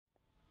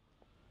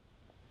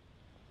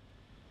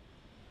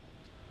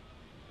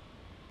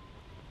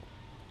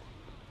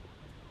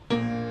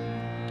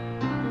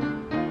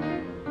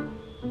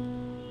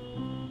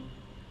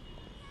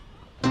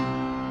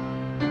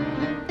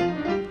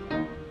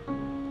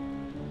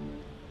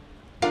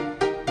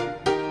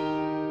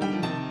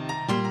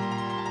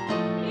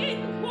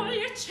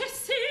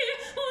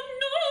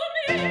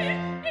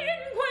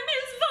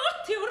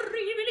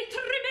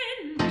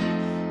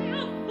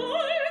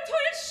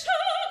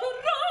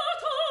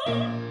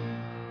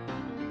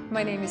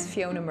My name is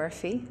Fiona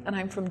Murphy and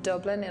I'm from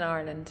Dublin in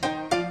Ireland.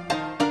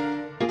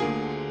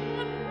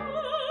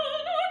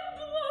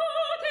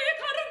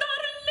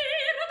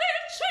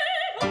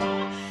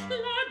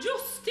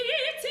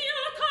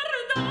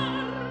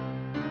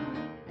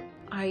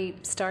 I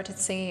started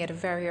singing at a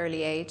very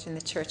early age in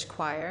the church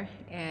choir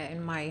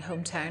in my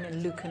hometown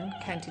in Lucan,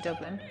 County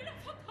Dublin.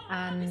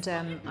 And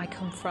I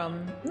come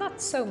from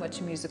not so much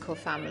a musical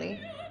family,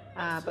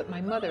 but my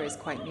mother is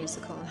quite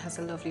musical and has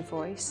a lovely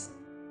voice.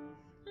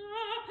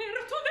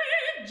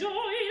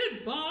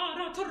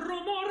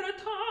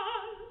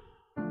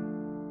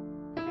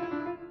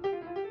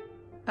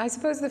 I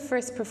suppose the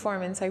first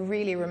performance I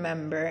really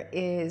remember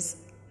is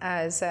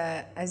as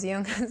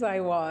young as I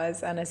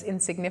was and as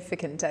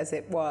insignificant as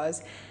it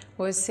was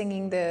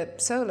singing the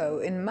solo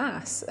in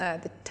Mass,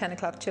 the 10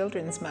 o'clock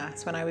children's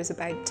Mass, when I was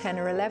about 10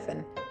 or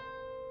 11.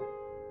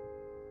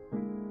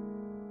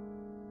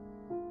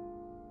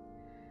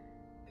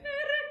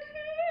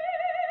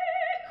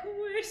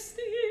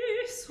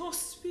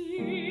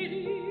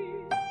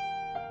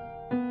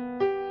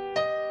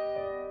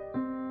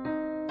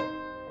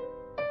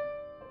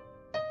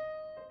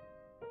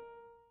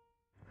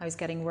 I was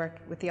getting work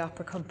with the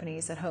opera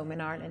companies at home in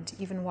Ireland,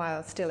 even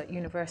while still at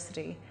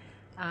university.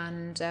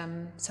 And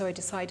so I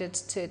decided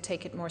to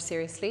take it more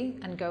seriously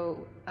and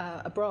go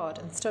abroad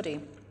and study.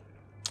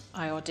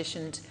 I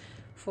auditioned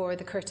for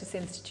the Curtis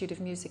Institute of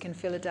Music in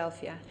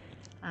Philadelphia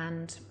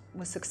and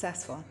was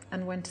successful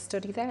and went to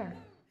study there.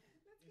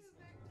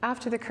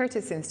 After the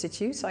Curtis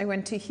Institute, I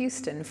went to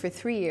Houston for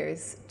 3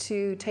 years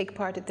to take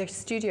part in their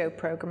studio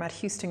program at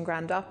Houston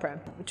Grand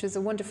Opera, which was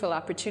a wonderful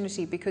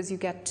opportunity because you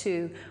get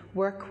to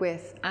work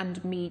with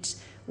and meet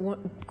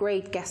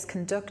great guest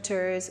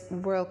conductors,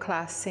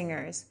 world-class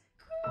singers.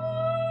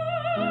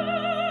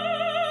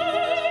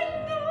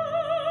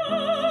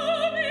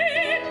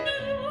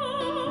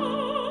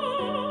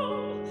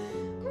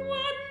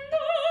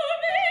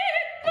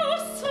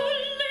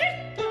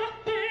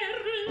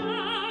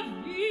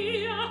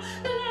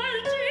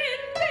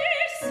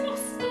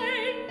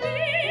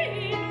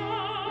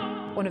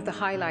 One of the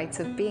highlights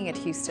of being at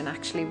Houston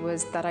actually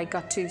was that I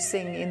got to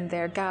sing in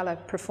their gala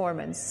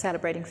performance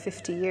celebrating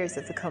 50 years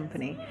of the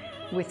company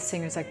with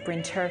singers like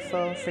Bryn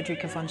Terfel,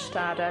 Frederica von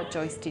Stade,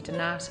 Joyce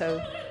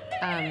DiDonato,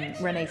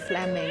 Renee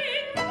Fleming.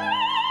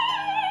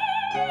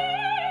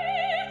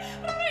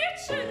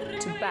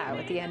 To bow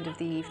at the end of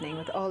the evening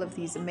with all of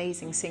these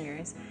amazing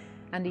singers,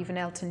 and even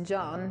Elton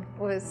John,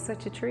 was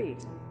such a treat.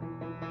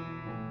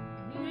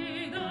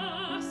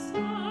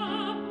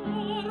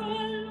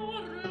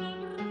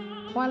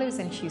 While I was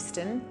in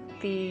Houston,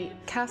 the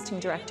casting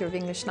director of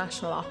English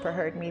National Opera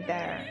heard me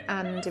there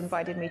and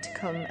invited me to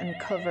come and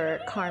cover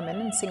Carmen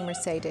and sing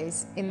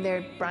Mercedes in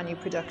their brand new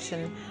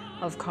production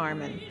of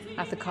Carmen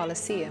at the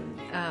Coliseum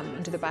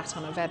under the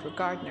baton of Edward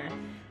Gardner.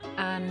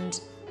 And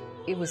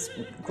it was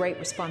great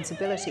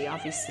responsibility,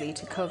 obviously,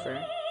 to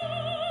cover.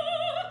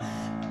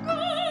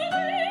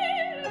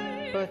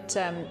 But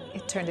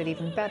it turned out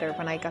even better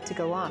when I got to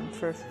go on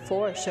for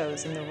 4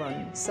 shows in the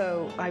run.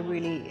 So I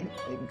really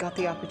got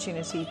the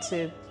opportunity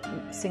to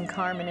sing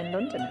Carmen in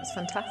London. It was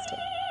fantastic.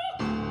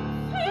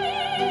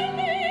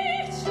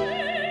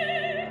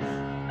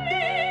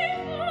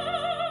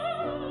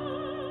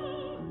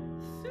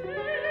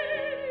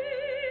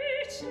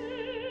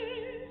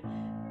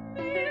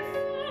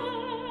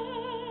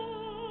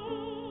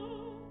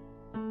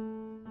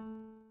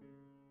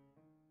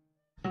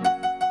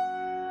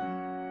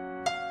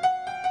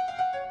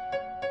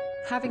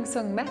 Having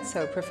sung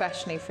mezzo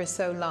professionally for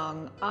so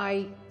long,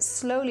 I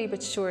slowly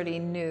but surely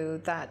knew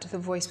that the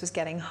voice was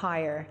getting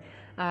higher.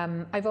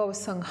 I've always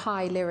sung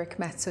high lyric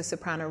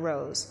mezzo-soprano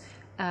roles,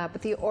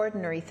 but the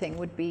ordinary thing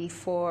would be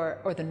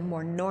or the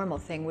more normal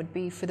thing would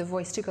be for the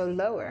voice to go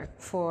lower,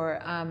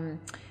 for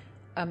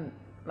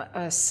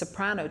a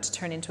soprano to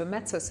turn into a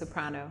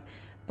mezzo-soprano.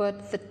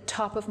 But the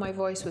top of my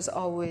voice was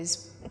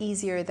always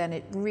easier than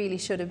it really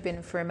should have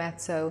been for a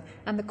mezzo,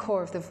 and the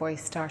core of the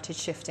voice started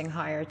shifting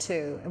higher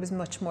too. It was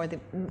much more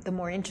the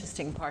more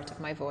interesting part of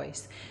my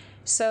voice.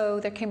 So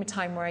there came a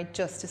time where I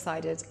just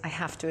decided I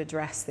have to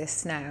address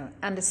this now.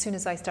 And as soon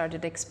as I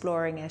started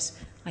exploring it,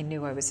 I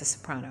knew I was a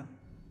soprano.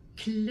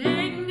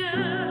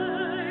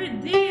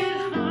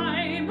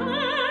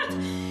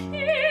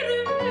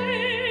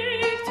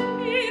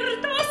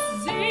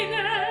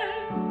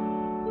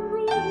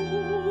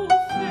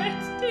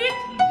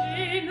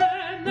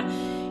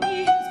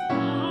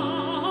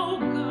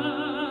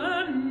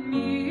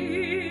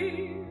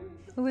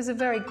 It was a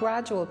very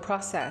gradual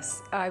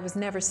process. I was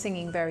never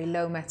singing very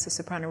low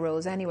mezzo-soprano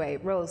roles anyway.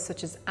 Roles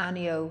such as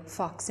Annio,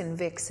 Fox and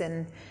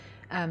Vixen,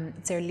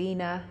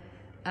 Zerlina,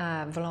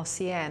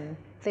 Valenciennes.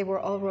 They were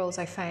all roles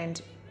I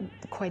found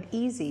quite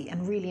easy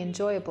and really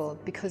enjoyable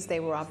because they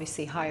were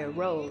obviously higher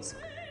roles.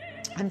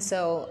 And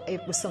so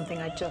it was something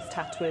I just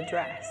had to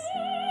address.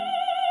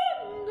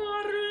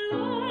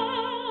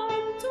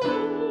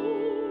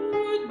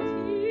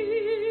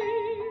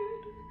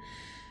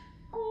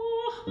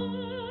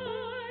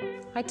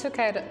 I I took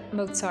out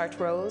Mozart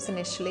roles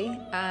initially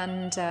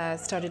and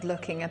started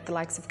looking at the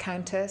likes of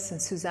Countess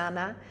and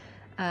Susanna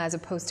as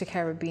opposed to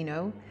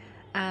Cherubino,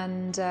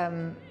 and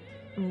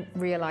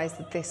realised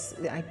that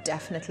I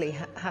definitely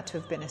had to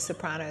have been a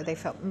soprano. They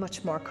felt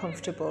much more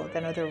comfortable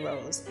than other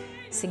roles.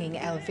 Singing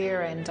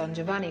Elvira in Don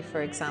Giovanni,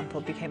 for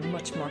example, became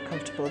much more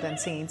comfortable than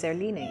singing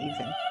Zerlina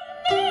even.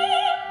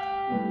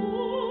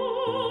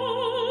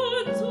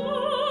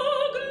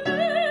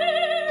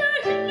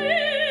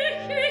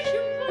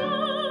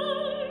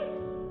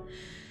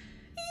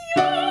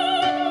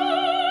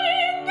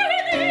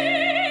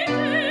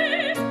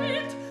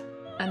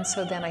 And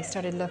so then I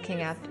started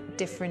looking at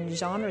different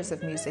genres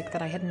of music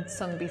that I hadn't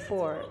sung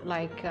before,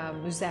 like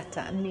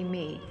Musetta and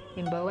Mimi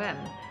in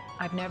Bohème.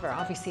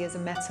 Obviously as a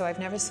mezzo, I've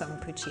never sung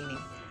Puccini.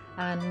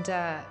 And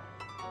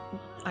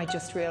I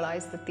just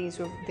realized that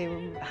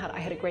I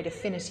had a great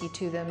affinity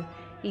to them,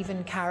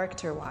 even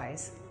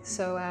character-wise.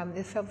 So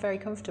it felt very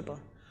comfortable.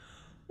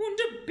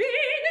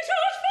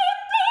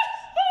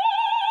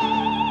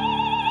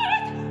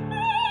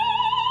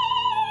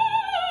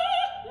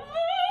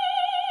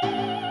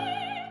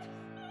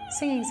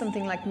 Singing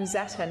something like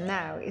Musetta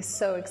now is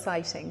so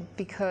exciting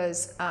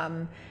because,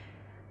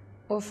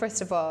 well,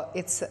 first of all,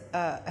 it's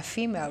a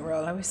female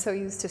role. I was so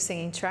used to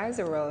singing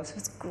trouser roles. So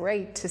it's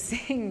great to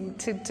sing,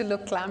 to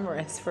look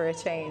glamorous for a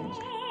change.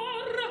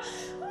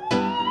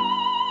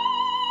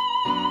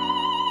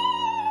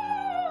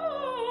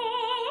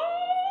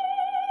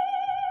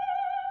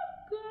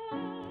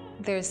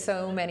 There's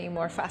so many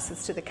more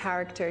facets to the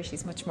character.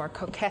 She's much more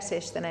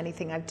coquettish than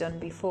anything I've done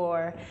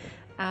before.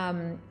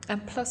 And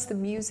plus the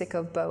music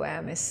of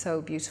Bohème is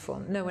so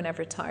beautiful. No one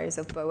ever tires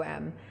of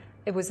Bohème.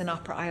 It was an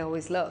opera I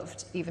always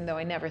loved, even though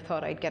I never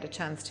thought I'd get a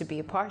chance to be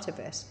a part of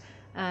it.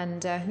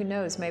 And who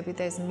knows, maybe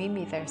there's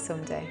Mimi there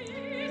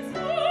someday.